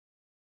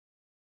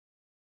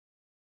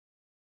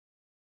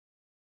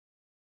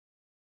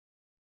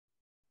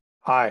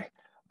Hi,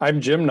 I'm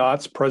Jim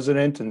Knotts,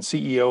 President and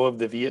CEO of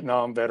the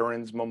Vietnam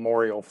Veterans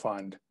Memorial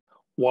Fund.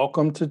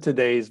 Welcome to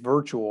today's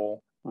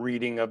virtual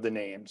reading of the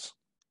names.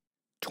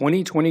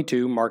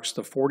 2022 marks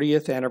the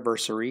 40th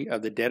anniversary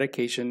of the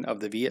dedication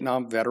of the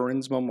Vietnam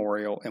Veterans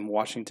Memorial in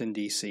Washington,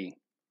 D.C.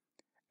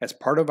 As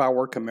part of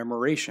our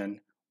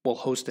commemoration, we'll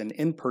host an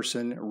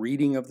in-person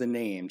reading of the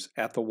names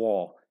at the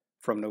wall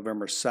from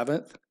November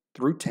 7th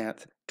through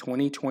 10th,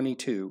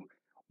 2022,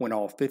 when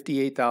all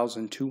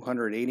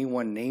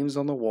 58,281 names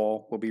on the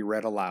wall will be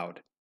read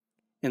aloud.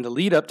 In the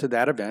lead up to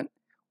that event,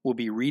 we'll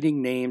be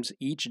reading names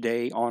each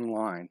day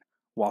online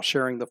while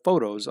sharing the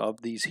photos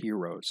of these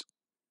heroes.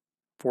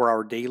 For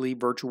our daily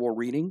virtual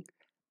reading,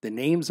 the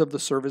names of the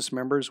service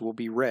members will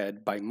be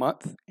read by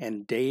month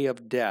and day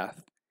of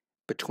death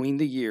between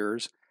the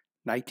years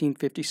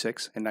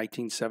 1956 and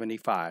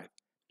 1975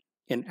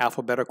 in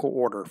alphabetical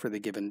order for the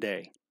given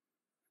day.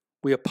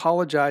 We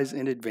apologize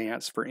in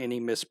advance for any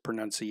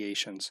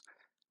mispronunciations.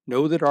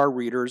 Know that our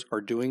readers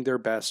are doing their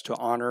best to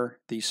honor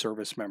these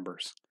service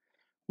members.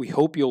 We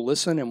hope you'll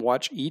listen and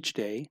watch each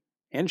day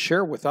and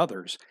share with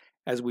others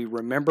as we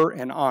remember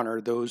and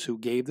honor those who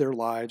gave their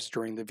lives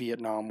during the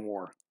Vietnam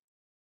War.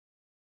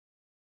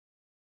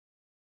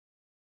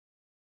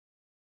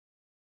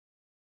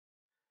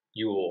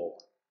 Ewell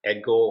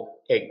Edgell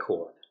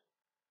Eggcourt,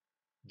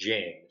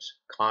 James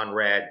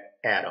Conrad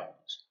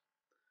Adams,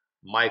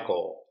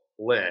 Michael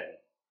Lynn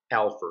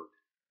Alford,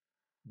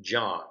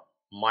 John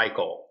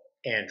Michael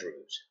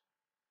Andrews,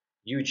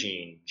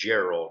 Eugene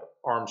Gerald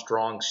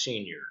Armstrong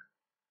Sr.,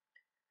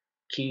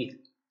 Keith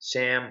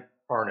Sam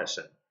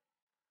Arneson,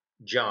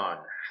 John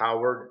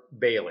Howard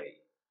Bailey,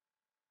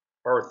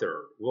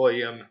 Arthur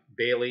William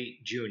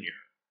Bailey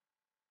Jr.,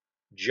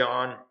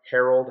 John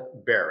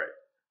Harold Barrett,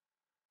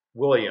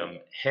 William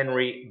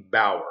Henry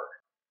Bauer,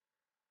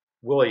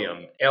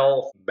 William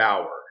L.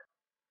 Bauer,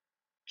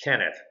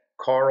 Kenneth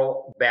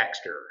Carl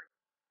Baxter,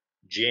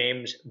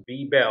 James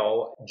B.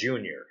 Bell,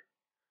 Jr.,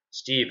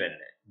 Stephen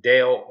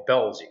Dale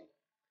Belzy,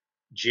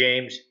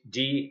 James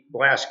D.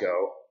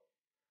 Blasco,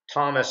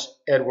 Thomas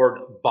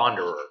Edward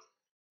Bonderer,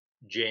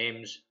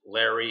 James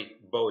Larry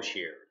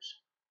Boshears,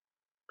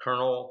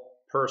 Colonel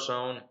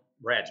Persone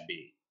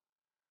Bradsby,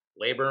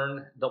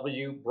 Leyburn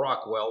W.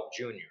 Brockwell,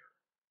 Jr.,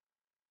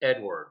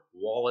 Edward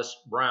Wallace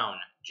Brown,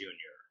 Jr.,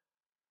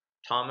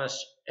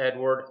 Thomas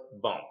Edward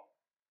Bump,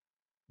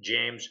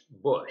 James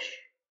Bush,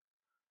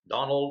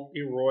 Donald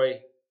Leroy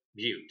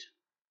Butte,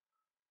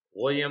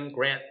 William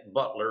Grant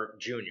Butler,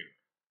 Jr.,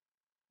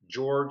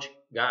 George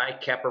Guy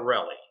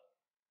Caparelli,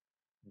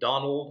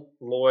 Donald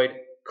Lloyd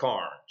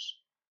Carnes,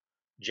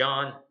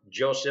 John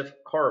Joseph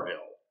Carville,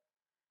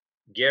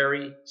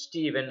 Gary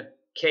Stephen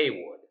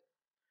Kaywood,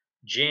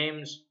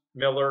 James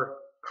Miller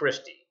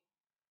Christie,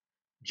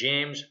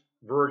 James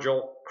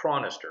Virgil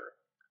Cronister,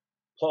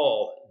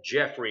 Paul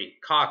Jeffrey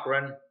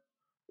Cochran,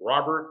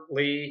 Robert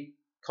Lee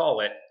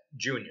Collett,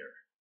 Jr.,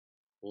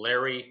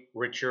 Larry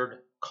Richard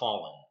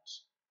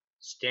Collins,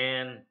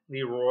 Stan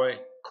Leroy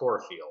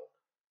Corfield,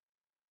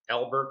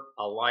 Albert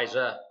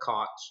Eliza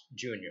Cox,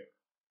 Jr.,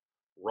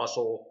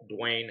 Russell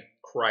Dwayne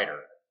Kreider,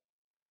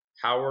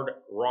 Howard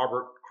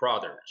Robert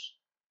Crothers,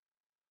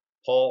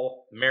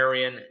 Paul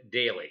Marion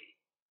Daly,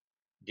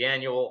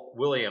 Daniel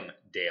William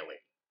Daly,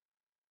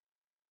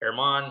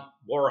 Herman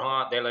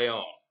Borja de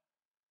Leon,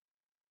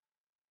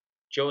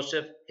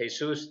 Joseph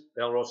Jesus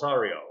del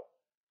Rosario,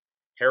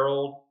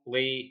 Harold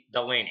Lee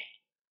Delaney,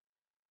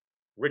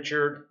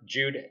 Richard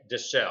Jude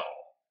DeSalle,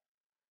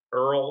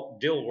 Earl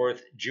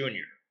Dilworth,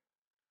 Jr.,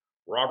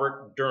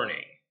 Robert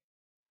Durning,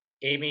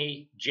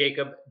 Amy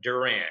Jacob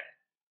Duran,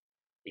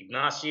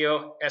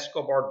 Ignacio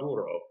Escobar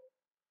Duro,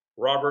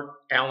 Robert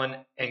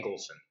Allen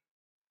Engelson,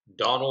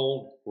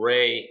 Donald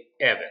Ray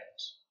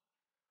Evans,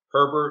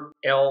 Herbert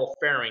L.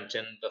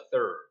 Farrington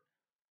III,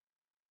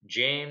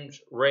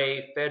 James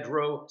Ray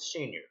Fedro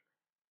Sr.,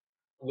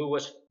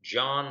 Louis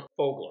John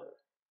Fogler,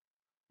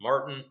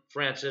 Martin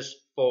Francis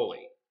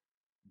Foley,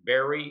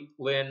 Barry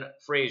Lynn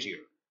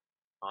Frazier,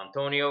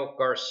 Antonio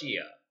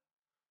Garcia,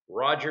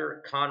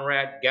 Roger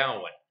Conrad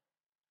Gowan,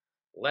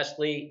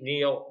 Leslie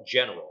Neal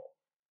General,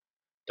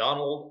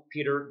 Donald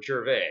Peter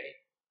Gervais,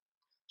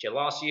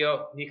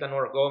 Gelasio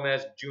Nicanor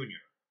Gomez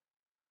Jr.,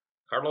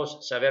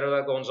 Carlos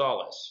Saavedra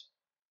Gonzalez,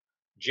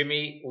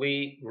 Jimmy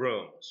Lee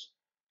Grooms,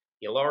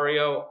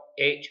 Hilario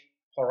H.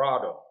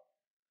 Horado,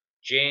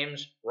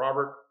 James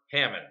Robert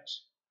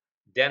Hammonds,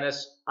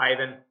 Dennis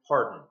Ivan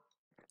Harden,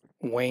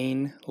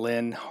 Wayne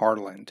Lynn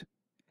Harland,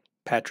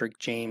 Patrick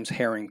James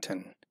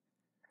Harrington,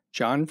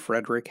 John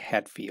Frederick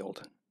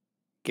Hatfield,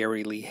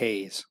 Gary Lee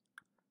Hayes,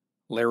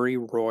 Larry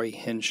Roy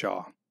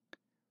Henshaw,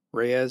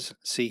 Reyes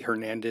C.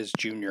 Hernandez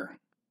Jr.,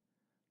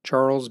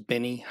 Charles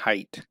Benny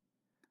Height,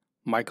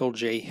 Michael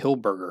J.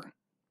 Hillberger,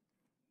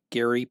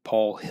 Gary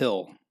Paul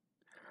Hill,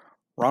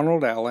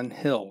 Ronald Allen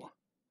Hill,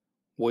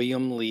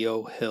 William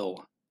Leo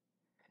Hill,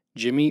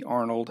 Jimmy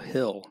Arnold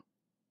Hill,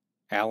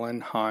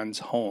 Alan Hans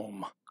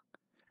Holm,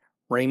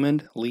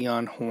 Raymond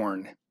Leon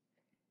Horn,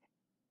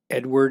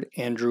 Edward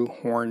Andrew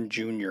Horn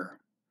Jr.,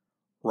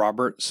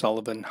 Robert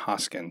Sullivan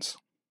Hoskins.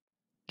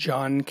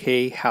 John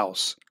K.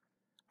 House,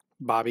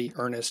 Bobby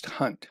Ernest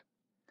Hunt,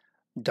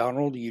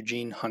 Donald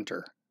Eugene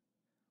Hunter,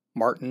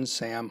 Martin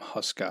Sam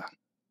Huska,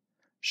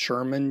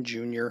 Sherman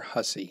Jr.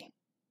 Hussey,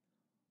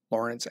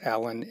 Lawrence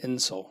Allen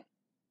Insel,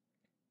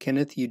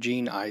 Kenneth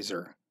Eugene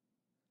Iser,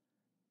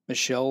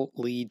 Michelle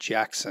Lee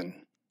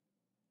Jackson,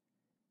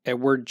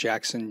 Edward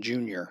Jackson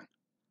Jr.,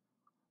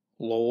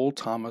 Lowell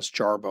Thomas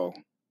Jarboe,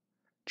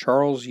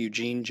 Charles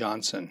Eugene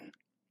Johnson,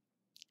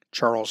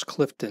 Charles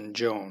Clifton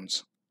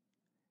Jones,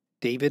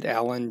 David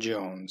Allen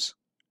Jones,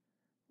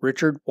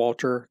 Richard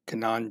Walter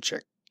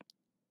Kanonchik,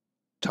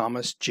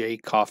 Thomas J.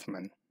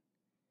 Kaufman,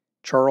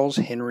 Charles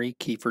Henry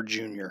Kiefer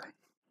Jr.,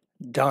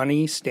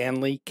 Donnie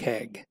Stanley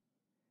Kegg,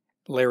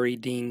 Larry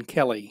Dean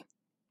Kelly,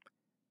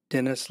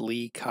 Dennis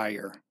Lee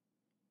Kyer,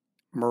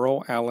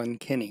 Merle Allen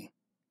Kinney,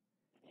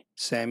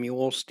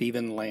 Samuel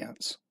Stephen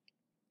Lance,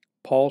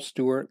 Paul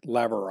Stewart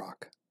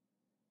Laverock,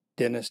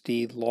 Dennis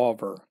D.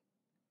 Lawver,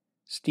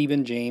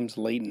 Stephen James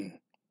Layton,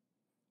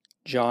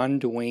 John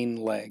Dwayne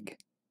Legg,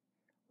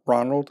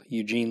 Ronald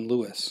Eugene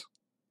Lewis,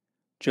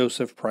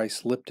 Joseph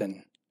Price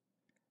Lipton,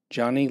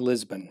 Johnny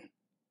Lisbon,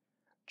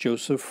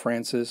 Joseph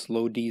Francis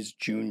Lodies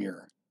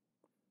Jr.,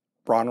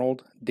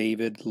 Ronald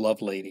David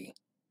Lovelady,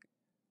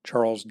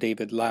 Charles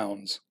David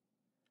Lowndes,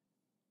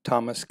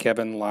 Thomas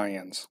Kevin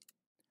Lyons,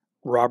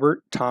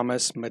 Robert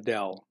Thomas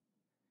Medell,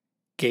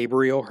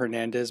 Gabriel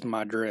Hernandez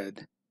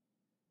Madrid,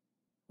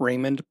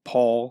 Raymond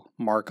Paul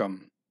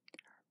Markham,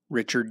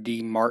 Richard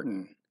D.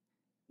 Martin,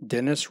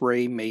 Dennis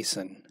Ray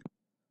Mason,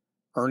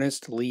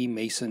 Ernest Lee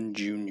Mason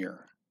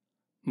Jr.,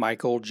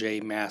 Michael J.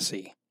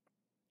 Massey,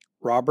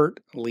 Robert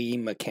Lee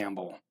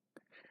McCampbell,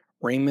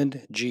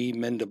 Raymond G.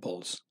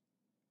 Mendables,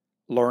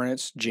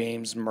 Lawrence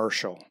James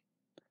Marshall,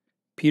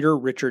 Peter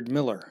Richard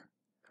Miller,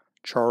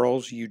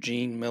 Charles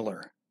Eugene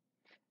Miller,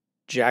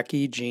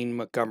 Jackie Jean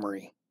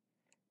Montgomery,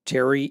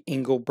 Terry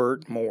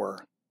Engelbert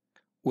Moore,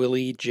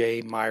 Willie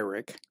J.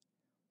 Myrick,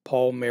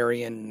 Paul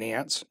Marion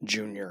Nance,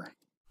 Jr.,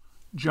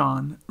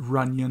 John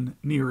Runyon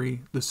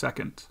Neary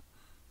II,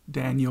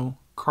 Daniel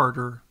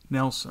Carter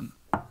Nelson,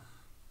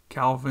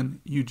 Calvin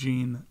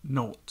Eugene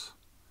Nolt,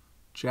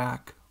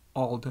 Jack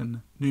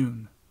Alden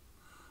Noon,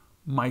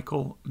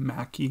 Michael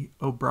Mackey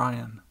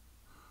O'Brien,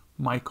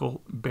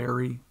 Michael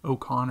Barry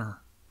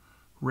O'Connor,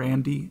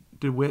 Randy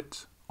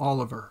DeWitt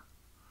Oliver,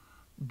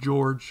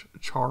 George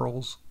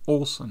Charles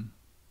Olson,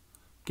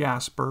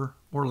 Gasper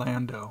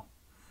Orlando,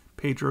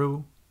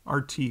 Pedro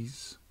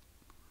Ortiz,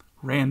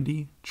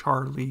 Randy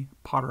Charlie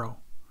Potro,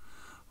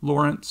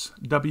 Lawrence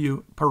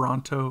W.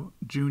 Paranto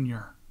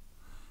Jr.,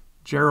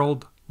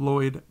 Gerald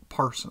Lloyd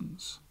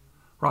Parsons,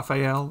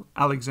 Rafael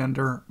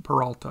Alexander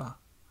Peralta,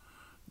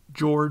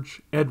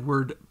 George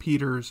Edward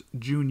Peters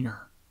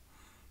Jr.,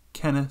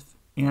 Kenneth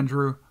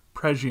Andrew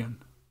Prejian,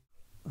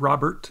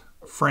 Robert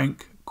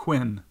Frank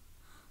Quinn,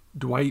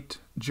 Dwight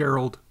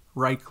Gerald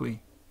Reichley,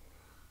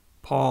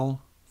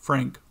 Paul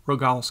Frank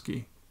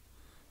Rogalski,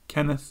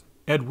 Kenneth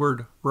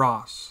Edward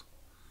Ross,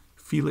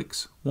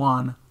 Felix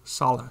Juan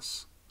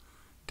Salas,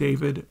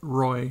 David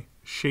Roy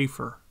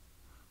Schaefer,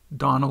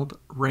 Donald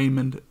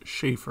Raymond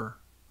Schaefer,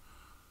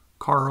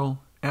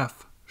 Carl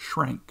F.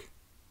 Schrank,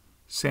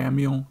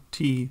 Samuel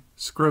T.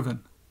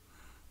 Scriven,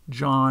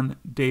 John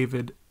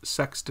David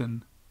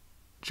Sexton,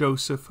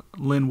 Joseph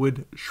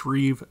Linwood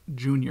Shreve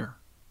Jr.,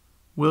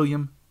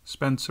 William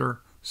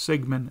Spencer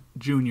Sigmund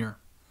Jr.,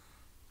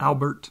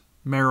 Albert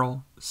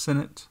Merrill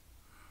Sinnott,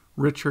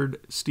 Richard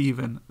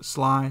Stephen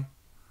Sly,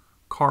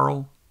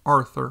 Carl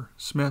Arthur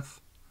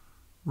Smith,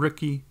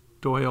 Ricky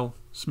Doyle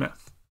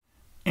Smith,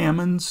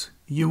 Ammons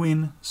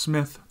Ewing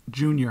Smith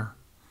Jr.,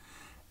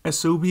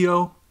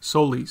 Eusebio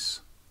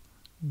Solis,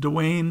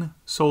 Dwayne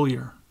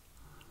Solier,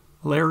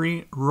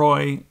 Larry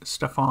Roy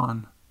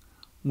Stefan,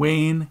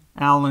 Wayne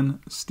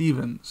Allen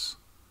Stevens,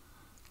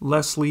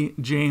 Leslie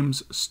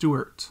James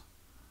Stewart,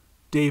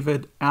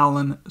 David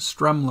Allen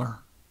Stremler,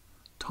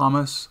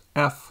 Thomas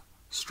F.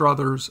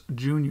 Struthers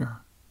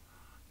Jr.,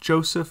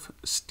 Joseph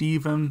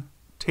Stephen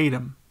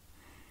Tatum,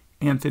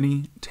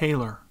 Anthony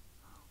Taylor,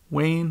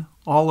 Wayne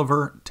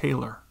Oliver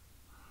Taylor,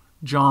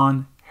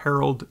 John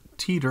Harold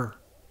Teeter,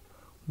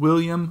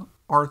 William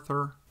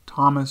Arthur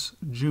Thomas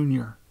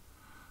Jr.,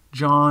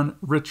 John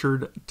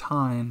Richard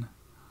Tyne,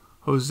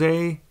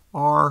 Jose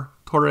R.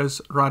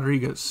 Torres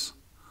Rodriguez,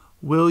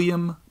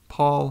 William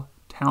Paul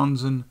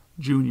Townsend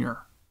Jr.,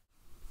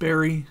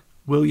 Barry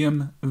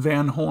William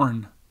Van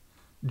Horn,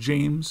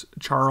 James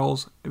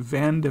Charles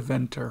Van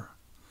Deventer,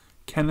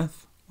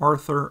 Kenneth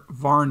Arthur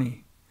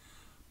Varney,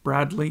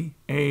 Bradley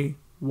A.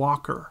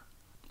 Walker,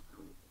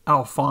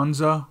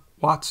 Alphonsa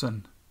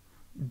Watson,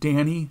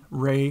 Danny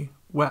Ray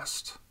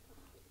West,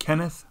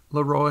 Kenneth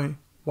Leroy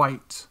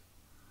White,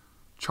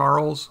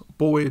 Charles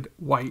Boyd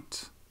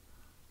White,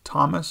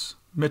 Thomas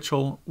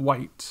Mitchell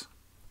White,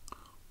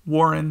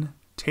 Warren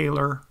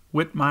Taylor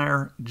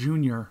Whitmire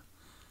Jr.,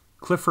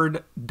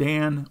 Clifford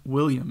Dan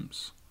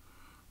Williams,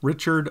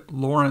 Richard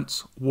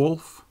Lawrence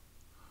Wolfe,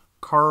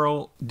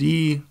 Carl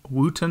D.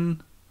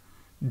 Wooten,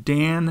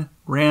 Dan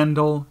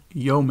Randall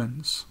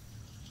Yeomans,